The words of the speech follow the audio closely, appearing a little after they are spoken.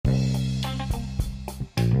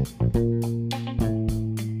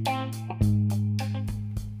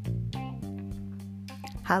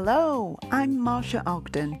Hello, I'm Marsha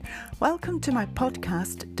Ogden. Welcome to my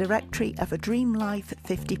podcast, Directory of a Dream Life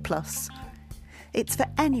 50 Plus. It's for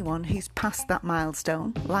anyone who's passed that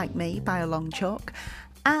milestone, like me, by a long chalk,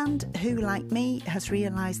 and who, like me, has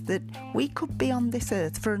realised that we could be on this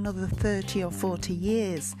earth for another 30 or 40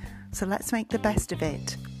 years. So let's make the best of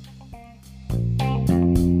it.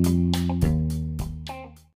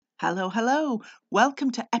 Hello.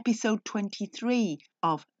 Welcome to episode 23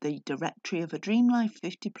 of the Directory of a Dream Life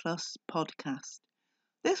 50 Plus podcast.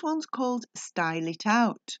 This one's called Style It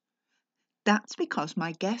Out. That's because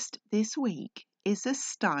my guest this week is a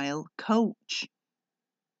style coach.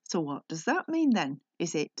 So what does that mean then?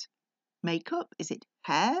 Is it makeup? Is it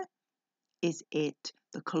hair? Is it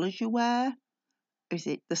the colours you wear? Is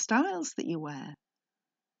it the styles that you wear?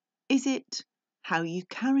 Is it how you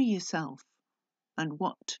carry yourself and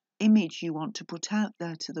what image you want to put out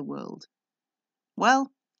there to the world?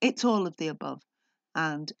 Well, it's all of the above.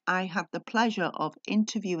 And I had the pleasure of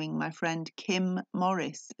interviewing my friend Kim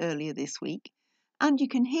Morris earlier this week, and you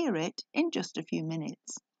can hear it in just a few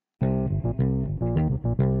minutes.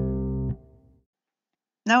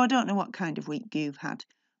 Now, I don't know what kind of week you've had,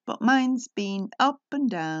 but mine's been up and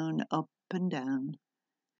down, up and down.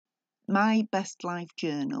 My Best Life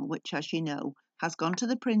journal, which, as you know, has gone to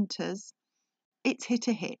the printers, it's hit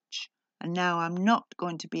a hitch, and now I'm not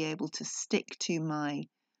going to be able to stick to my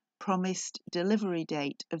promised delivery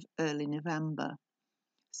date of early November.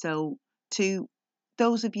 So to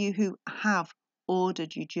those of you who have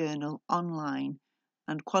ordered your journal online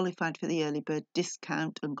and qualified for the early bird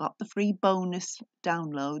discount and got the free bonus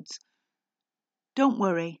downloads, don't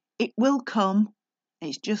worry, it will come.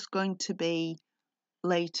 It's just going to be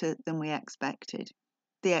later than we expected.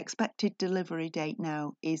 The expected delivery date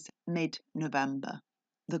now is mid-November.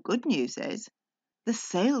 The good news is the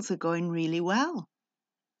sales are going really well.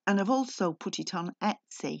 And I've also put it on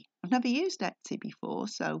Etsy. I've never used Etsy before,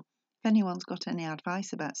 so if anyone's got any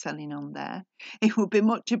advice about selling on there, it would be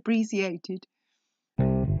much appreciated.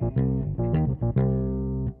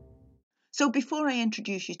 So before I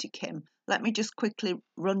introduce you to Kim, let me just quickly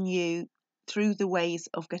run you through the ways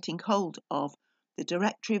of getting hold of the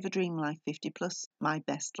Directory of a Dream Life 50 Plus My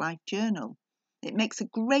Best Life Journal. It makes a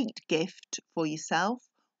great gift for yourself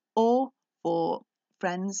or for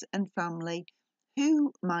friends and family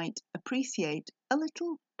who might appreciate a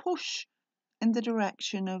little push in the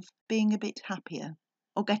direction of being a bit happier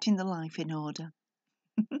or getting the life in order.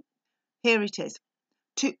 Here it is.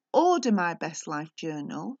 To order My Best Life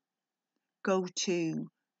Journal, go to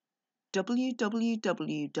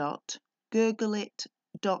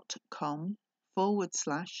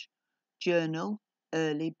www.googleit.com/journal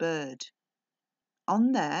early bird.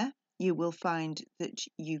 On there, you will find that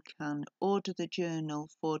you can order the journal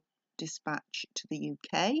for dispatch to the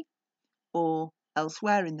UK or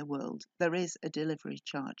elsewhere in the world. There is a delivery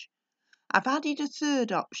charge. I've added a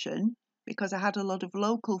third option because I had a lot of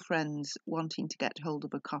local friends wanting to get hold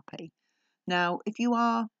of a copy. Now, if you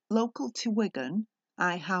are local to Wigan,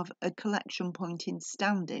 I have a collection point in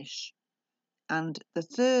Standish, and the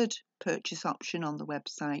third purchase option on the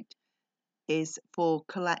website is for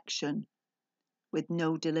collection with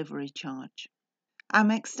no delivery charge.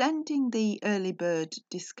 I'm extending the early bird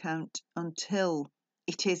discount until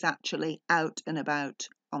it is actually out and about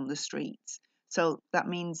on the streets. So that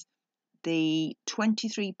means the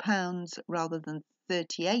 £23 rather than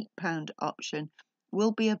 £38 option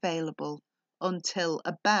will be available until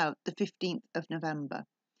about the 15th of November.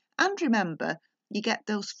 And remember, you get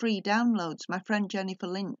those free downloads. My friend Jennifer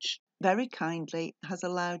Lynch very kindly has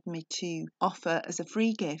allowed me to offer as a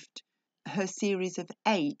free gift her series of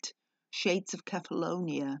 8 Shades of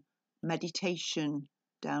Kefalonia meditation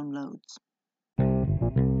downloads.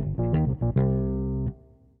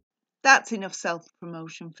 That's enough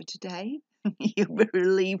self-promotion for today. You'll be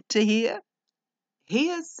relieved to hear.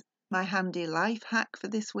 Here's my handy life hack for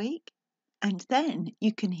this week. And then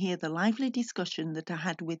you can hear the lively discussion that I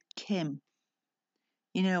had with Kim.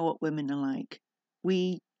 You know what women are like.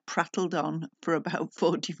 We prattled on for about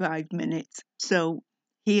 45 minutes. So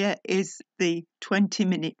here is the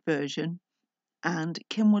 20-minute version. And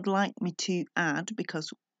Kim would like me to add,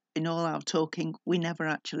 because in all our talking, we never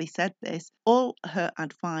actually said this, all her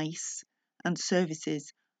advice and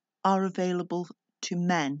services are available to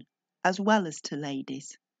men as well as to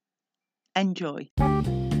ladies. Enjoy.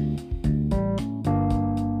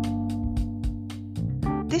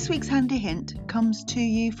 This week's handy hint comes to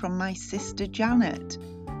you from my sister Janet,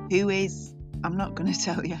 who is, I'm not going to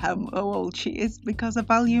tell you how old she is because I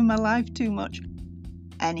value my life too much.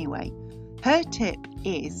 Anyway, Her tip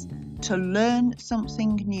is to learn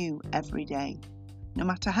something new every day. No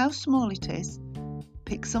matter how small it is,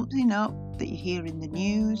 pick something up that you hear in the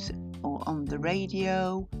news or on the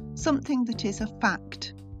radio, something that is a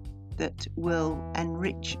fact that will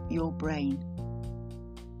enrich your brain.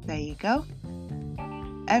 There you go.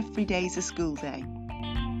 Every day's a school day.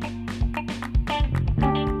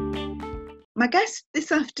 My guest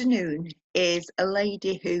this afternoon is a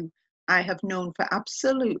lady who I have known for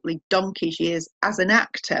absolutely donkey's years as an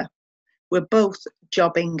actor. We're both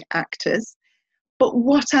jobbing actors. But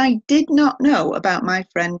what I did not know about my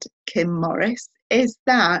friend Kim Morris is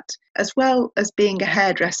that, as well as being a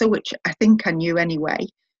hairdresser, which I think I knew anyway,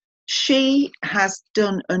 she has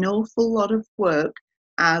done an awful lot of work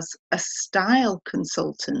as a style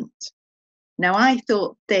consultant. Now, I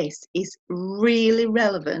thought this is really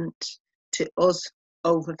relevant to us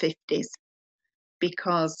over 50s,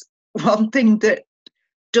 because one thing that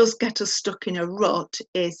does get us stuck in a rut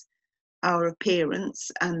is our appearance.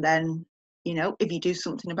 And then, you know, if you do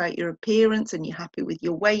something about your appearance and you're happy with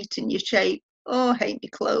your weight and your shape, oh, I hate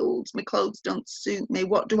my clothes don't suit me,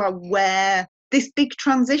 what do I wear? This big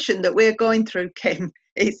transition that we're going through, Kim,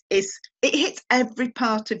 it hits every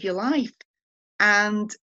part of your life. And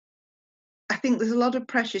I think there's a lot of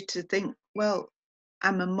pressure to think, well,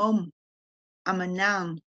 I'm a mum, I'm a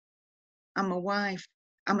nan, I'm a wife,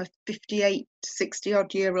 I'm a 58, 60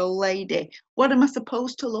 odd year old lady. What am I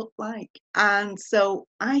supposed to look like? And so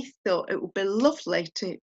I thought it would be lovely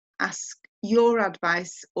to ask your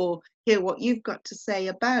advice or hear what you've got to say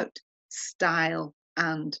about style.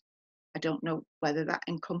 And I don't know whether that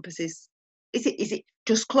encompasses, is it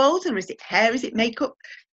just clothes, or is it hair? Is it makeup?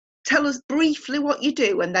 Tell us briefly what you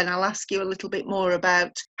do, and then I'll ask you a little bit more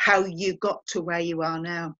about how you got to where you are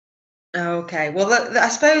now. Okay, well, I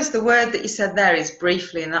suppose the word that you said there is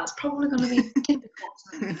briefly, and that's probably going to be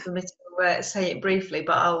difficult for me to say it briefly,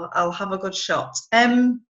 but I'll have a good shot.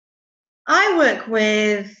 I work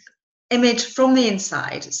with image from the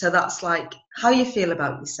inside, so that's like how you feel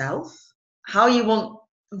about yourself, how you want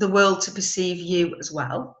the world to perceive you as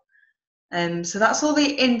well. So that's all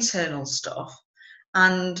the internal stuff.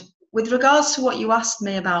 And with regards to what you asked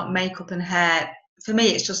me about makeup and hair, for me,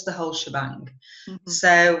 it's just the whole shebang. Mm-hmm.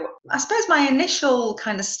 So I suppose my initial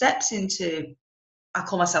kind of steps into, I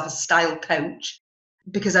call myself a style coach,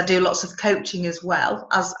 because I do lots of coaching as well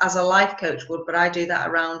as a life coach would, but I do that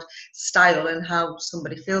around style and how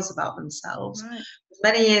somebody feels about themselves. Right.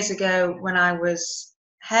 Many years ago when I was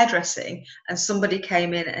hairdressing and somebody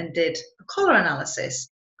came in and did a colour analysis.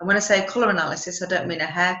 And when I say colour analysis, I don't mean a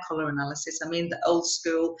hair colour analysis. I mean the old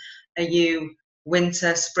school, are you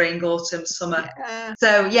winter, spring, autumn, summer?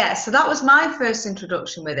 Yeah. So that was my first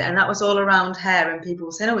introduction with it. And that was all around hair. And people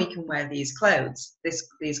were saying, oh, we can wear these clothes.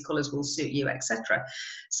 These colours will suit you, etc.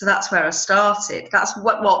 So that's where I started. That's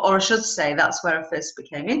or I should say, that's where I first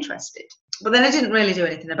became interested. But then I didn't really do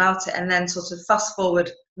anything about it. And then sort of fast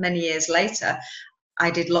forward many years later, I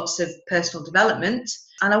did lots of personal development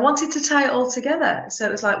and I wanted to tie it all together. So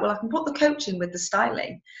it was like, well, I can put the coaching with the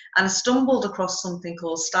styling. And I stumbled across something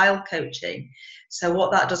called style coaching. So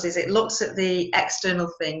what that does is it looks at the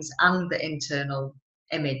external things and the internal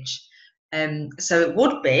image. So it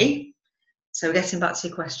would be, so getting back to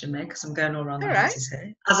your question, Meg, because I'm going all around the houses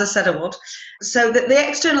here, as I said I would. So the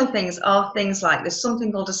external things are things like, there's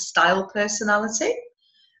something called a style personality.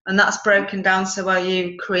 And that's broken down. So are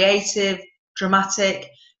you creative, dramatic,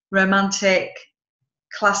 romantic,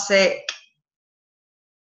 classic,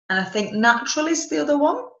 and I think natural is the other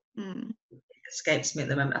one. It escapes me at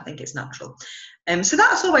the moment. I think it's natural. So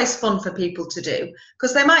that's always fun for people to do,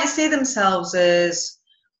 because they might see themselves as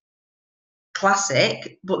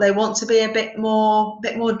classic, but they want to be a bit more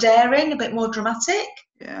daring, a bit more dramatic.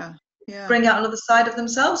 Yeah. Bring out another side of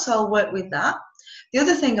themselves. So I'll work with that. The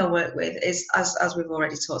other thing I work with is, as we've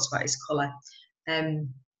already talked about, is colour.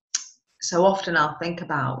 So often I'll think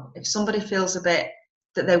about if somebody feels a bit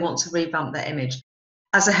that they want to revamp their image.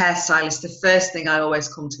 As a hairstylist, the first thing I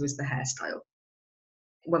always come to is the hairstyle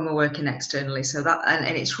when we're working externally. So that, and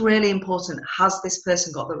it's really important, has this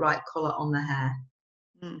person got the right colour on their hair?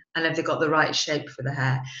 And have they got the right shape for the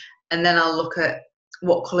hair? And then I'll look at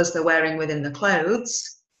what colours they're wearing within the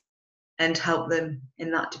clothes and help them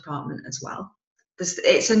in that department as well.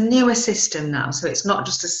 It's a newer system now, so it's not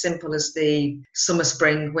just as simple as the summer,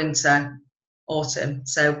 spring, winter, autumn.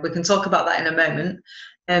 So we can talk about that in a moment.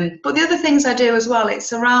 But the other things I do as well,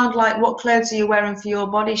 it's around like, what clothes are you wearing for your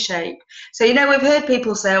body shape? So, you know, we've heard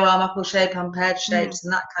people say, oh, I'm apple shape, I'm pear shapes,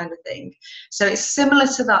 and that kind of thing. So it's similar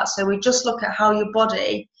to that. So we just look at how your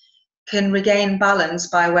body can regain balance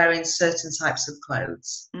by wearing certain types of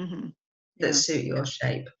clothes that suit your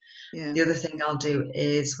shape. Yeah. The other thing I'll do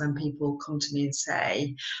is when people come to me and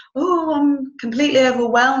say, "Oh, I'm completely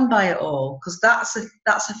overwhelmed by it all," because that's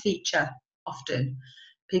a feature often.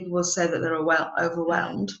 People will say that they're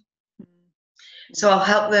overwhelmed. Mm. So I'll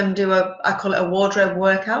help them do I call it a wardrobe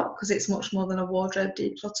workout, because it's much more than a wardrobe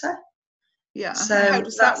declutter. Yeah. How So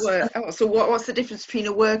does that work? Oh, so what's the difference between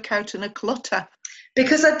a workout and a clutter?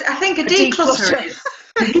 because I think a declutter declutter.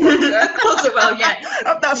 is a clutter. Well, yeah.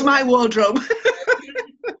 Oh, that's my wardrobe.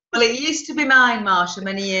 Well, it used to be mine, Marsha,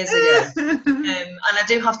 many years ago. And I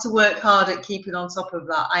do have to work hard at keeping on top of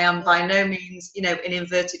that. I am by no means, in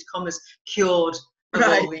inverted commas, cured of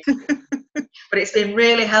Right. all these things. But it's been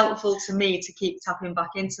really helpful to me to keep tapping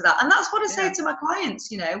back into that. And that's what I say to my clients,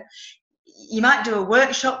 you might do a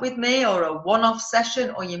workshop with me or a one-off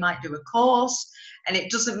session, or you might do a course. And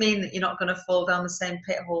it doesn't mean that you're not going to fall down the same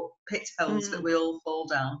pitfalls that we all fall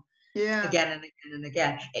down. Yeah. Again and again and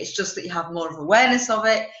again. It's just that you have more of awareness of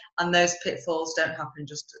it, and those pitfalls don't happen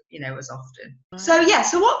just as often. Right.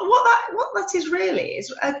 So what that is really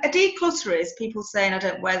is a declutter is people saying, I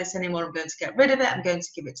don't wear this anymore, I'm going to get rid of it, I'm going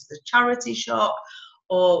to give it to the charity shop,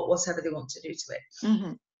 or whatever they want to do to it.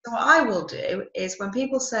 Mm-hmm. So what I will do is when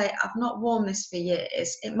people say, I've not worn this for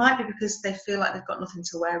years, it might be because they feel like they've got nothing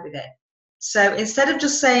to wear with it. So instead of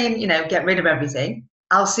just saying, get rid of everything,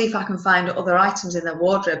 I'll see if I can find other items in their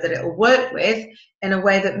wardrobe that it'll work with in a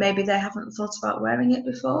way that maybe they haven't thought about wearing it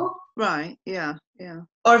before. Right, yeah, yeah.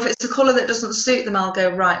 Or if it's a colour that doesn't suit them, I'll go,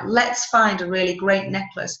 right, let's find a really great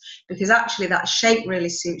necklace, because actually that shape really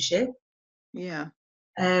suits you. Yeah.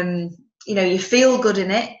 You feel good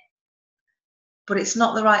in it, but it's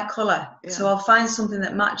not the right colour. Yeah. So I'll find something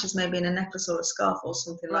that matches maybe in a necklace or a scarf or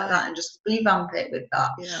something like that, and just revamp it with that.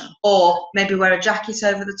 Yeah. Or maybe wear a jacket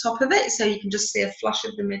over the top of it so you can just see a flash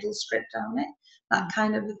of the middle strip down it, that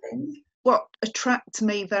kind of a thing. What attracts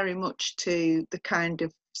me very much to the kind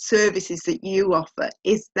of services that you offer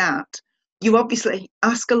is that you obviously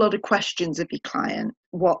ask a lot of questions of your client,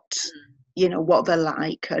 what they're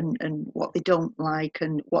like and what they don't like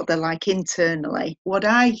and what they're like internally. What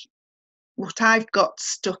I've got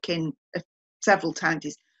stuck in several times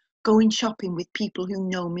is going shopping with people who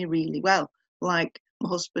know me really well, like my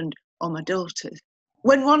husband or my daughters.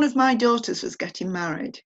 When one of my daughters was getting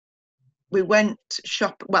married, we went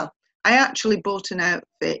shop. Well, I actually bought an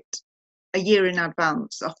outfit a year in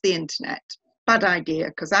advance off the internet. Bad idea,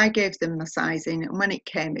 because I gave them my sizing, and when it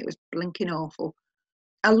came, it was blinking awful.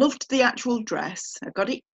 I loved the actual dress. I got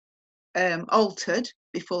it altered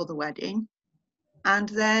before the wedding. And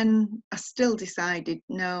then I still decided,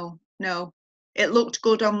 no, it looked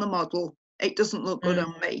good on the model. It doesn't look good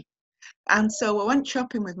on me. And so I went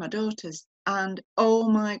shopping with my daughters, and oh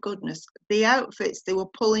my goodness, the outfits they were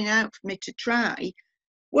pulling out for me to try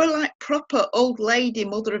were like proper old lady,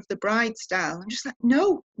 mother of the bride style. I'm just like,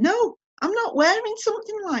 no, I'm not wearing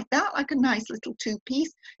something like that, like a nice little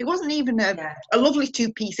two-piece. It wasn't even a lovely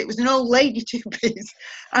two-piece, it was an old lady two-piece.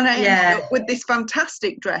 And I ended up with this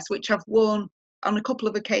fantastic dress, which I've worn on a couple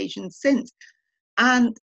of occasions since.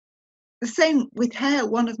 And the same with hair.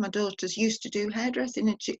 One of my daughters used to do hairdressing,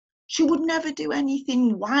 and she would never do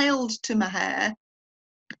anything wild to my hair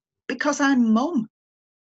because I'm mum.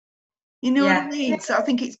 You know what I mean? So I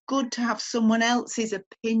think it's good to have someone else's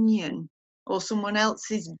opinion or someone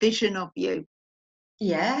else's vision of you.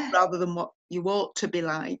 Yeah. Rather than what you ought to be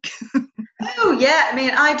like. Oh, yeah. I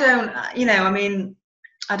mean, I don't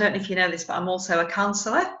know if you know this, but I'm also a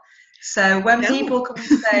counsellor. So when people come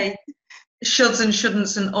and say shoulds and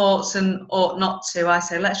shouldn'ts and oughts and ought not to, I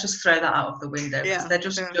say, let's just throw that out of the window, because they're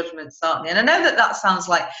just judgments, aren't they? And I know that sounds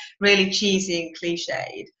like really cheesy and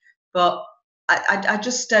cliched, but I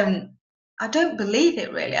just don't. I don't believe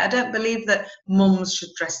it, really. I don't believe that mums should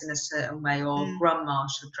dress in a certain way or grandma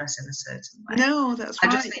should dress in a certain way. No, that's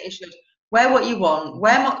right. I just think you should wear what you want,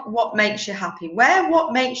 wear what makes you happy, wear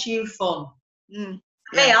what makes you fun. For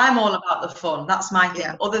me, I'm all about the fun. That's my thing.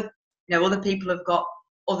 Other people have got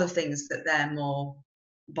other things that they're more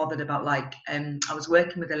bothered about. Like, I was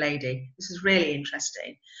working with a lady, this is really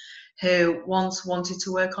interesting, who once wanted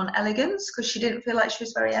to work on elegance because she didn't feel like she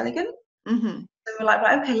was very elegant. Mm-hmm. So we're like,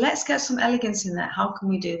 right, okay, let's get some elegance in there. How can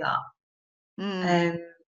we do that?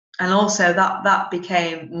 And also that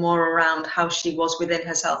became more around how she was within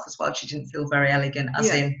herself as well. She didn't feel very elegant,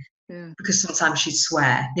 because sometimes she'd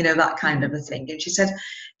swear, that kind of a thing. And she said,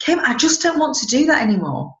 Kim, I just don't want to do that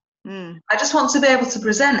anymore. I just want to be able to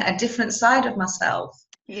present a different side of myself.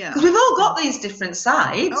 Because we've all got these different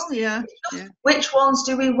sides. Oh, yeah. Which ones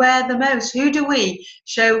do we wear the most? Who do we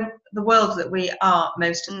show the world that we are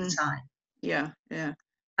most of the time? Yeah.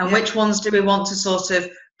 And which ones do we want to sort of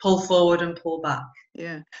pull forward and pull back?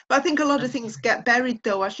 yeah. But I think a lot of things get buried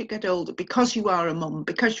though as you get older, because you are a mum,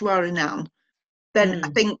 because you are a nan. Then I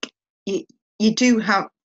think you do have,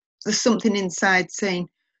 there's something inside saying,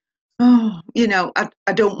 oh, you know,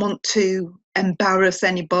 I don't want to embarrass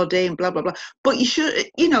anybody and blah blah blah. But you should,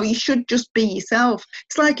 you know, you should just be yourself.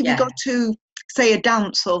 It's like if you go to, say, a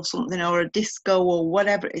dance or something, or a disco or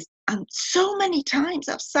whatever it is, and so many times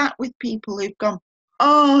I've sat with people who've gone,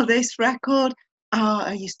 oh, this record, oh,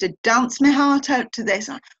 I used to dance my heart out to this.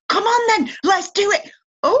 Come on then, let's do it.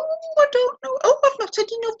 Oh, I don't know. Oh, I've not had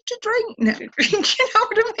enough to drink. No, you know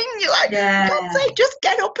what I mean? You're like, God's sake, just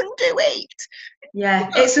get up and do it. Yeah,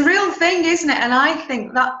 it's a real thing, isn't it? And I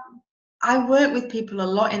think that I work with people a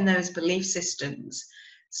lot in those belief systems.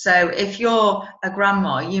 So if you're a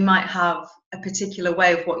grandma, you might have a particular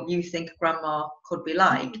way of what you think a grandma could be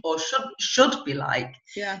like, or should be like.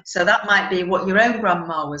 Yeah. So that might be what your own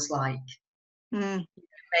grandma was like.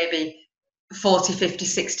 Maybe 40, 50,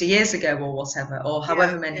 60 years ago or whatever, or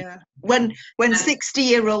however many. Yeah. When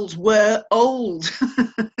 60-year-olds were old.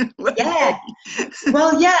 Yeah.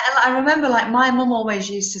 Well, yeah, and I remember, like, my mum always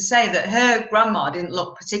used to say that her grandma didn't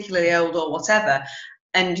look particularly old or whatever,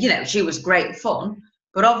 and, you know, she was great fun.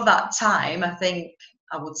 But of that time, I think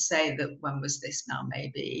I would say that, when was this now?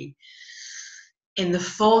 Maybe in the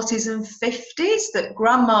 40s and 50s, that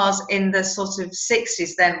grandmas in the sort of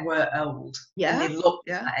 60s then were old. Yeah. And they looked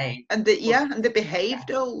that age. And they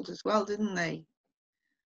behaved old as well, didn't they?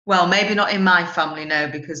 Well, maybe not in my family, no,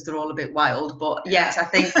 because they're all a bit wild. But yes, I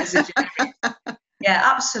think as a generic, yeah,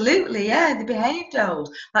 absolutely, yeah, they behaved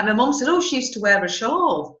old. Like my mum said, oh, she used to wear a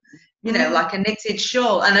shawl, you know, like a knitted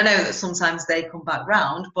shawl. And I know that sometimes they come back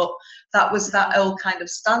round, but that was that old kind of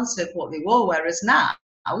stance of what they wore. Whereas now,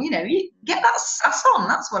 you know, you get that sass on.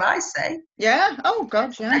 That's what I say. Yeah. Oh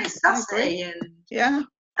God, yeah. Very sassy. And yeah.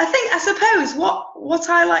 I suppose what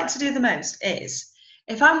I like to do the most is,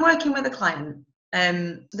 if I'm working with a client,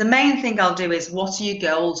 the main thing I'll do is, what are your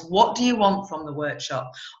goals? What do you want from the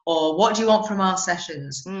workshop? Or what do you want from our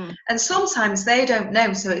sessions? And sometimes they don't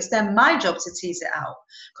know, so it's then my job to tease it out,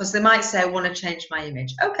 because they might say, I want to change my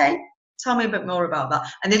image. Okay, tell me a bit more about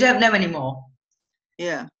that. And they don't know anymore.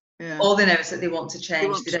 Yeah. Yeah. All they know is that they want to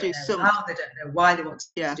change. They don't know how, they don't know why they want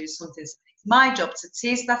to do something. So it's my job to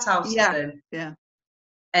tease that out of them. Yeah.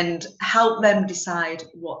 And help them decide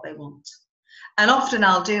what they want. And often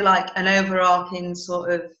I'll do like an overarching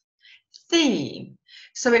sort of theme.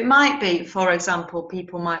 So it might be, for example,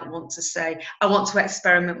 people might want to say, I want to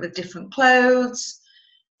experiment with different clothes.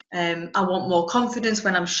 I want more confidence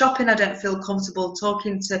when I'm shopping. I don't feel comfortable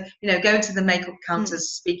talking to, you know, going to the makeup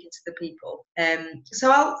counters, speaking to the people.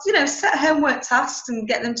 So I'll, you know, set homework tasks and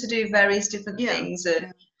get them to do various different things,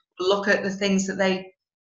 and look at the things that they,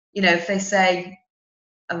 you know, if they say,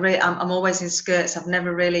 I'm always in skirts, I've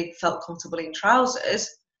never really felt comfortable in trousers,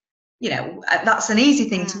 you know, that's an easy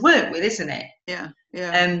thing to work with, isn't it? Yeah,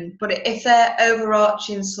 yeah. But if their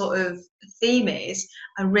overarching sort of theme is,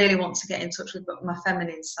 I really want to get in touch with my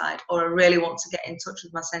feminine side, or I really want to get in touch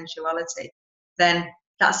with my sensuality, then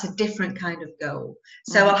that's a different kind of goal.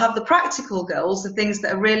 So I'll have the practical goals, the things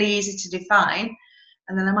that are really easy to define,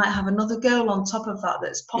 and then I might have another goal on top of that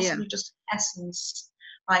that's possibly just essence.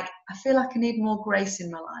 Like, I feel like I need more grace in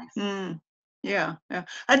my life. Yeah, yeah.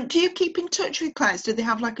 And do you keep in touch with clients? Do they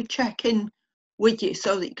have like a check-in with you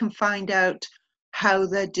so that you can find out how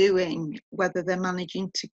they're doing, whether they're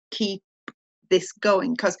managing to keep this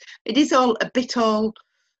going? Because it is all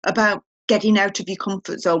about getting out of your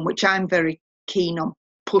comfort zone, which I'm very keen on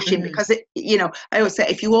pushing, because it, you know, I always say,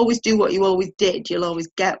 if you always do what you always did, you'll always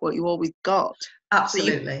get what you always got.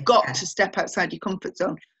 Absolutely. So you've got to step outside your comfort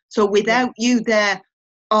zone. So without you there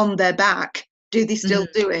on their back, do they still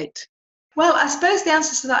do it? Well, I suppose the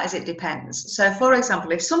answer to that is it depends. So, for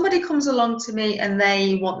example, if somebody comes along to me and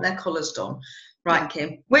they want their colours done, right,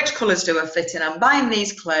 Kim, which colours do I fit in? I'm buying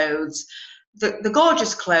these clothes, the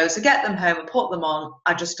gorgeous clothes, I get them home, I put them on,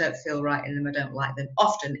 I just don't feel right in them, I don't like them.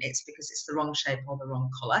 Often it's because it's the wrong shape or the wrong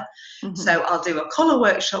colour. So I'll do a colour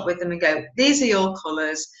workshop with them and go, these are your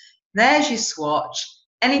colours, there's your swatch,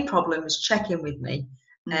 any problems, check in with me.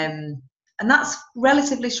 And that's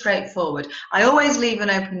relatively straightforward. I always leave an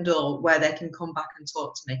open door where they can come back and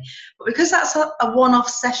talk to me. But because that's a one-off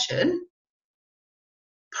session,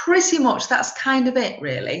 pretty much that's kind of it,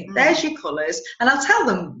 really. There's your colours. And I'll tell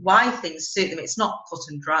them why things suit them. It's not cut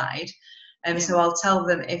and dried. So I'll tell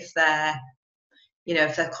them if they're, you know,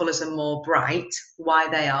 if their colours are more bright, why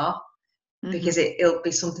they are. Because it'll be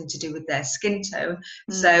something to do with their skin tone.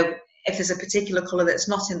 So if there's a particular colour that's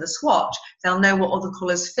not in the swatch, they'll know what other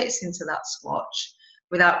colours fits into that swatch.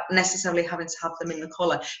 without necessarily having to have them in the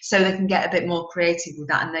colour, so they can get a bit more creative with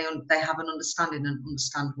that, and they have an understanding and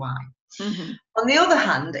understand why. Mm-hmm. On the other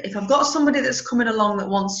hand, if I've got somebody that's coming along that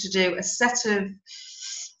wants to do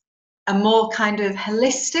a more kind of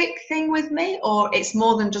holistic thing with me, or it's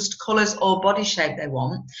more than just colours or body shape they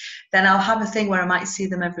want, then I'll have a thing where I might see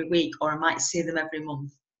them every week, or I might see them every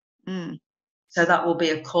month. So that will be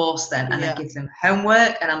a course then, and I give them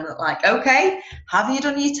homework, and I'm like, okay, have you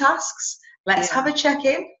done your tasks? Let's have a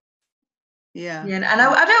check-in. Yeah. And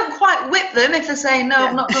I don't quite whip them if they say, no,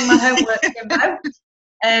 I've not done my homework,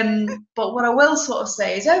 but what I will sort of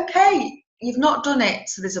say is, okay, you've not done it,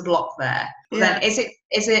 so there's a block there. But then is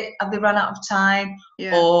it have they run out of time,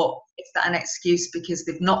 or is that an excuse because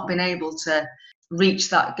they've not been able to reach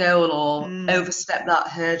that goal or overstep that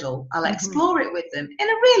hurdle? I'll explore it with them in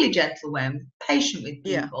a really gentle way. I'm patient with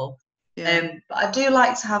people. But I do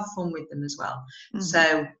like to have fun with them as well.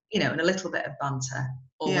 So, and a little bit of banter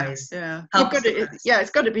always helps.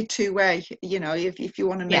 It's got to be two-way. If you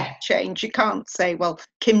want to make change, you can't say, well,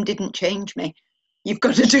 Kim didn't change me. You've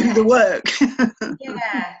got to do the work.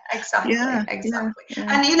 Exactly.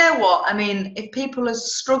 And you know what? I mean, if people are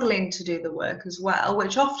struggling to do the work as well,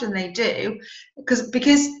 which often they do,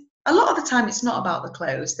 because a lot of the time it's not about the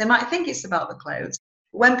clothes. They might think it's about the clothes.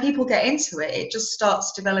 When people get into it, it just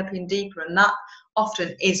starts developing deeper, and that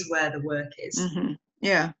often is where the work is.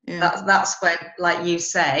 That's when, like you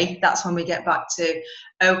say, that's when we get back to,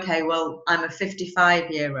 okay, well, I'm a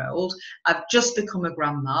 55-year-old, I've just become a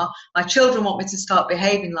grandma, my children want me to start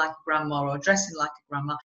behaving like a grandma or dressing like a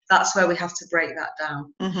grandma. That's where we have to break that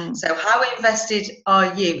down. So how invested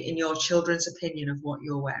are you in your children's opinion of what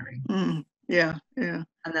you're wearing? And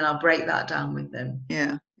then I'll break that down with them.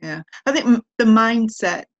 I think the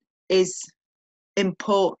mindset is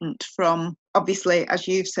important, from, obviously, as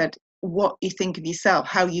you've said, what you think of yourself,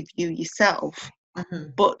 how you view yourself,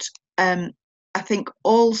 but I think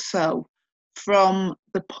also from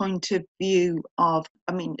the point of view of,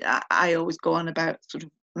 I mean, I always go on about sort of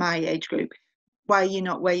my age group, why are you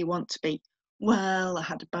not where you want to be? Well, I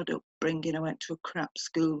had a bad upbringing, I went to a crap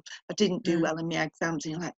school, I didn't do well in my exams,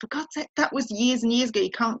 and you're like, for God's sake, that was years and years ago. You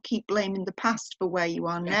can't keep blaming the past for where you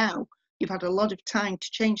are now. You've had a lot of time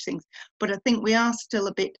to change things, but I think we are still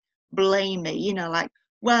a bit blamey, like,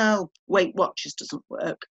 well, Weight Watchers doesn't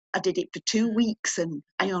work. I did it for 2 weeks and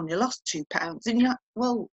I only lost 2 pounds. And you're like,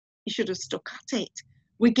 well, you should have stuck at it.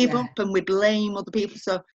 We give up and we blame other people.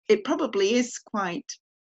 So it probably is quite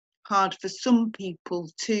hard for some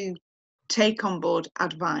people to take on board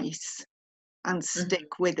advice and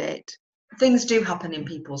stick with it. Things do happen in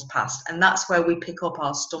people's past, and that's where we pick up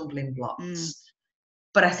our stumbling blocks.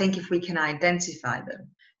 But I think if we can identify them,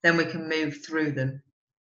 then we can move through them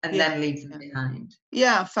and then leave them behind.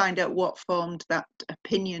 Find out what formed that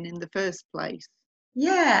opinion in the first place.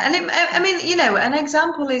 And I mean, an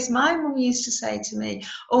example is my mum used to say to me,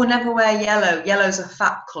 oh, never wear yellow. Yellow's a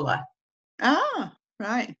fat colour. Ah,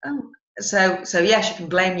 right. Oh. So yes, you can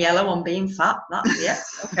blame yellow on being fat.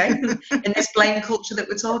 Okay. In this blame culture that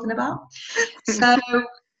we're talking about. So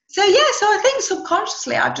I think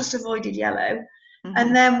subconsciously I've just avoided yellow.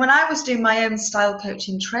 And then when I was doing my own style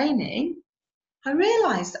coaching training, I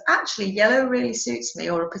realised that actually yellow really suits me,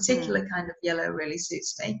 or a particular kind of yellow really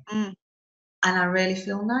suits me. And I really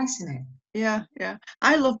feel nice in it.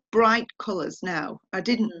 I love bright colours now. I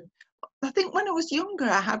think when I was younger,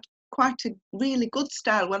 I had quite a really good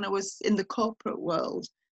style when I was in the corporate world.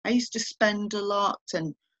 I used to spend a lot,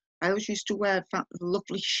 and I always used to wear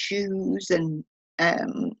lovely shoes and,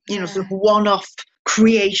 sort of one-off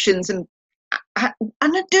creations. And I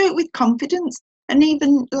do it with confidence. And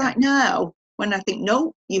even like now, when I think,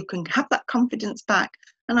 no, you can have that confidence back,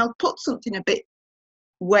 and I'll put something a bit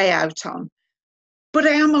way out on. But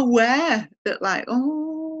I am aware that, like,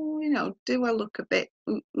 do I look a bit...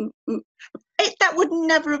 that would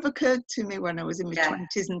never have occurred to me when I was in my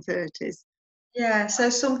 20s and 30s. So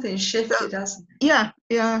something shifted, hasn't it?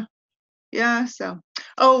 So,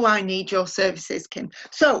 I need your services, Kim.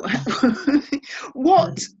 So,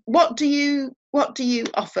 what do you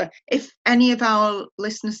offer? If any of our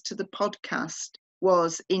listeners to the podcast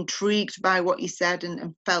was intrigued by what you said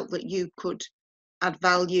and felt that you could add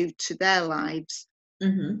value to their lives,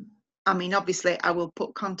 I mean, obviously, I will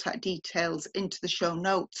put contact details into the show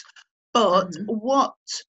notes. But what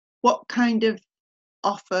kind of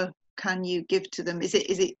offer can you give to them? Is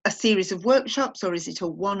it a series of workshops, or is it a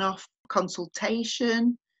one-off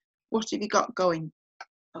consultation? What have you got going?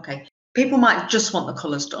 Okay, people might just want the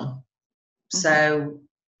colours done, so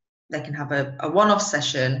they can have a one-off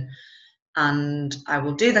session, and I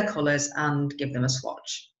will do their colours and give them a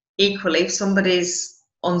swatch. Equally, if somebody's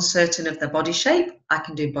uncertain of their body shape, I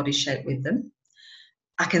can do body shape with them.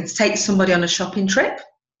 I can take somebody on a shopping trip.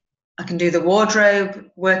 I can do the wardrobe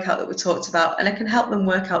workout that we talked about, and I can help them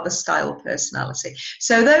work out the style personality.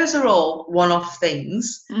 So those are all one-off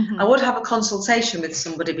things. I would have a consultation with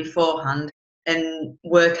somebody beforehand and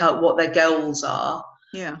work out what their goals are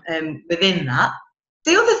within that.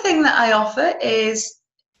 The other thing that I offer is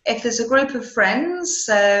if there's a group of friends,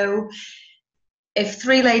 so if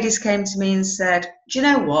 3 ladies came to me and said, do you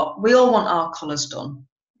know what, we all want our colours done,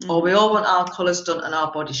 or we all want our colours done and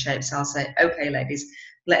our body shapes, I'll say, okay, ladies,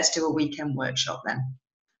 let's do a weekend workshop then.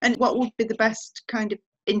 And what would be the best kind of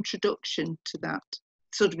introduction to that?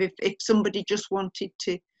 Sort of if somebody just wanted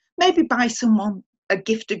to maybe buy someone a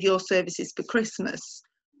gift of your services for Christmas,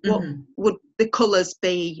 what would the colours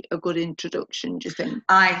be a good introduction, do you think?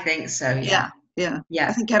 I think so, yeah. I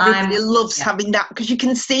think everybody loves having that, because you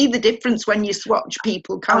can see the difference when you swatch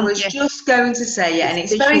people, can't you? I was just going to say, and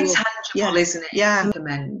it's very tangible, isn't it? Yeah.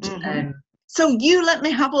 So you let me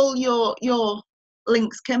have all your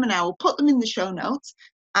links, Kim, and I will put them in the show notes.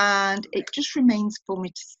 And it just remains for me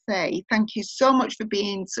to say thank you so much for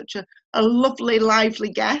being such a lovely, lively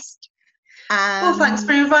guest. Well, thanks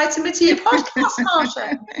for inviting me to your podcast,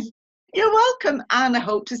 Marsha. You're welcome, and I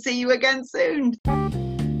hope to see you again soon.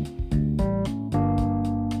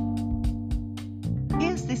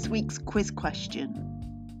 Here's this week's quiz question.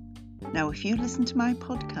 Now, if you listen to my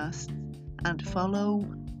podcast and follow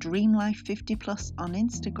Dream Life 50 Plus on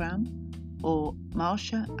Instagram or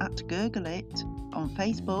Marsha at Google It on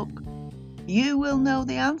Facebook, you will know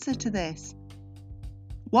the answer to this.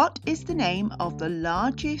 What is the name of the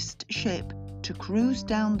largest ship to cruise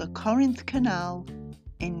down the Corinth Canal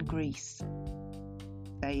in Greece?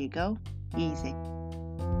 There you go, easy.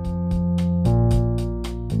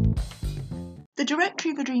 The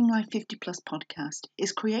Directory of a Dream Life 50 Plus podcast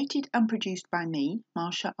is created and produced by me,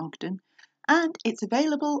 Marsha Ogden, and it's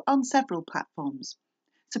available on several platforms.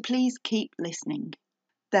 So please keep listening.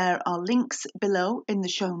 There are links below in the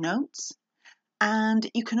show notes, and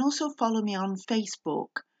you can also follow me on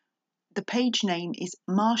Facebook. The page name is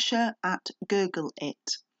Marsha at Google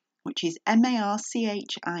It, which is MARCHIA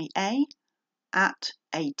at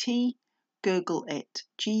AT Google It,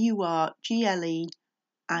 GURGLEIT.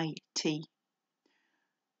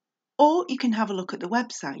 Or you can have a look at the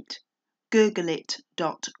website,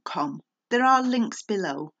 googleit.com. There are links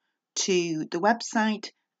below to the website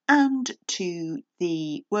and to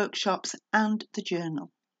the workshops and the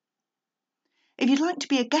journal. If you'd like to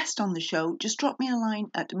be a guest on the show, just drop me a line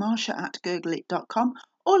at marsha at googleit.com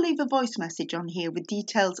or leave a voice message on here with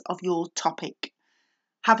details of your topic.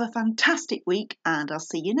 Have a fantastic week, and I'll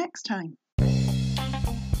see you next time.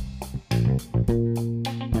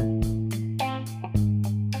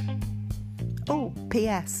 Oh,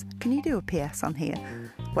 PS. Can you do a PS on here?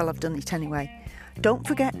 Well, I've done it anyway. Don't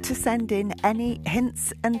forget to send in any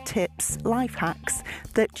hints and tips, life hacks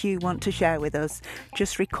that you want to share with us.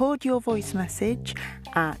 Just record your voice message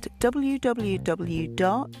at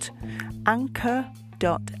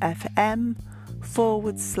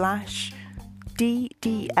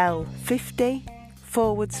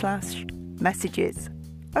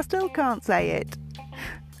I still can't say it.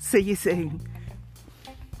 See you soon.